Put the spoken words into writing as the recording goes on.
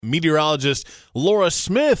meteorologist Laura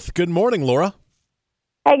Smith. Good morning, Laura.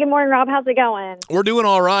 Hey, good morning, Rob. How's it going? We're doing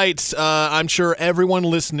all right. I'm sure everyone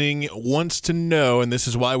listening wants to know, and this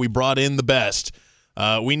is why we brought in the best.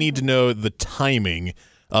 We need to know the timing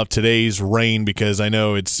of today's rain because I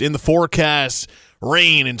know it's in the forecast,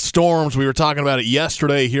 rain and storms. We were talking about it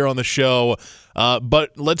yesterday here on the show.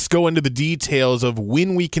 But let's go into the details of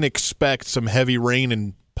when we can expect some heavy rain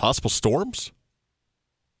and possible storms.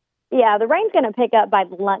 Yeah, the rain's going to pick up by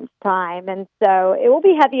lunchtime, and so it will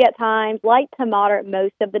be heavy at times, light to moderate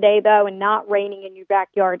most of the day, though, and not raining in your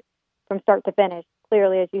backyard from start to finish.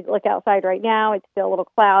 Clearly, as you look outside right now, it's still a little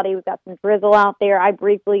cloudy. We've got some drizzle out there. I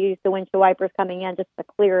briefly used the windshield wipers coming in just to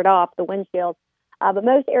clear it off, the windshield. But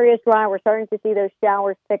most areas dry. We're starting to see those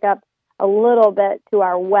showers pick up a little bit to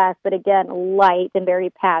our west, but again, light and very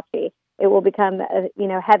patchy. It will become,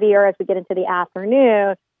 heavier as we get into the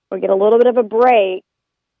afternoon. We'll get a little bit of a break.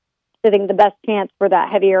 So I think the best chance for that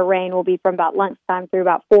heavier rain will be from about lunchtime through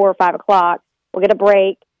about 4 or 5 o'clock. We'll get a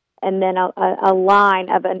break, and then a line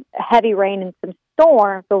of a heavy rain and some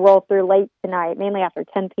storms will roll through late tonight, mainly after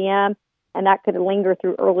 10 p.m., and that could linger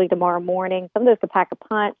through early tomorrow morning. Some of those could pack a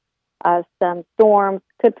punch. Some storms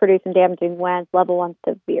could produce some damaging winds, level 1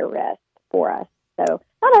 severe risk for us. So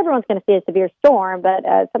not everyone's going to see a severe storm, but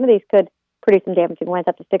some of these could produce some damaging winds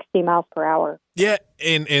up to 60 miles per hour. Yeah,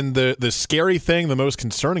 and the scary thing, the most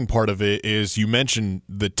concerning part of it is you mentioned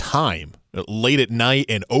the time, late at night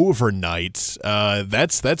and overnight.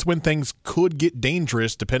 That's when things could get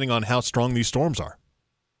dangerous depending on how strong these storms are.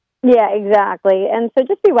 Yeah, exactly. And so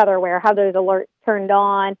just be weather aware, have those alerts turned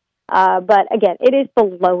on. But again, it is the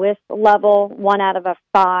lowest level, 1 out of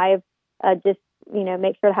 5. Just,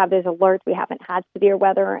 make sure to have those alerts. We haven't had severe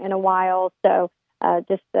weather in a while, so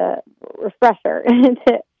just a refresher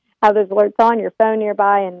to have those alerts on your phone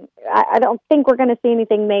nearby. And I don't think we're going to see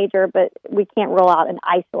anything major, but we can't rule out an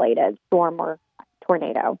isolated storm or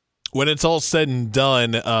tornado. When it's all said and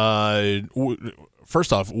done,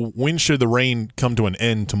 first off, when should the rain come to an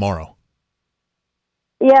end tomorrow?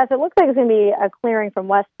 Yes, it looks like it's going to be a clearing from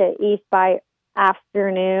west to east by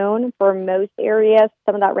afternoon for most areas.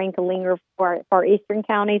 Some of that rain can linger for our eastern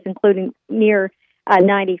counties, including near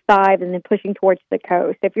 95 and then pushing towards the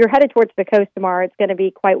coast. If you're headed towards the coast tomorrow, it's going to be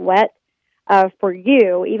quite wet for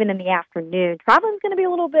you, even in the afternoon. Traveling's going to be a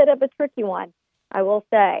little bit of a tricky one, I will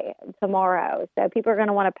say, tomorrow. So people are going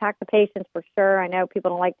to want to pack the patience for sure. I know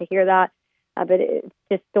people don't like to hear that, but it's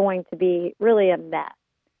just going to be really a mess.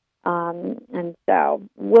 And so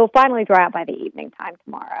we'll finally dry out by the evening time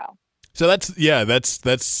tomorrow. So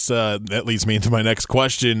that leads me into my next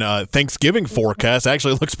question. Thanksgiving forecast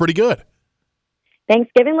actually looks pretty good.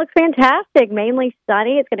 Thanksgiving looks fantastic. Mainly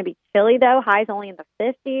sunny. It's going to be chilly though. Highs only in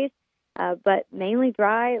the 50s, but mainly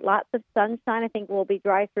dry. Lots of sunshine. I think we'll be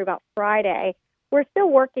dry through about Friday. We're still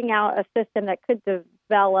working out a system that could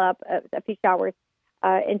develop a few showers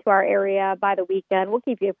into our area by the weekend. We'll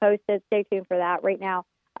keep you posted. Stay tuned for that. Right now,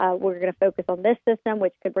 we're going to focus on this system,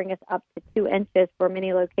 which could bring us up to 2 inches for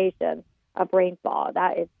many locations of rainfall.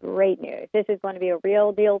 That is great news. This is going to be a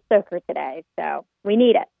real deal soaker today, so we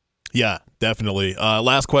need it. Yeah, definitely.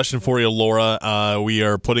 Last question for you, Laura. We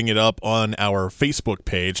are putting it up on our Facebook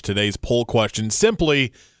page. Today's poll question,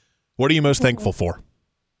 simply, what are you most thankful for?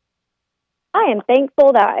 I am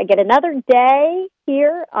thankful that I get another day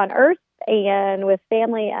here on Earth and with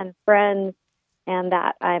family and friends, and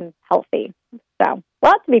that I'm healthy. So,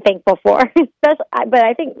 lots to be thankful for. But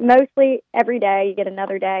I think mostly every day you get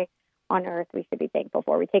another day on Earth we should be thankful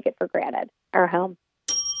for. We take it for granted, our home.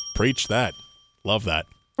 Preach that. Love that.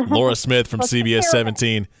 Laura Smith from CBS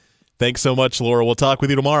 17. Thanks so much, Laura. We'll talk with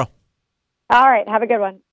you tomorrow. All right. Have a good one.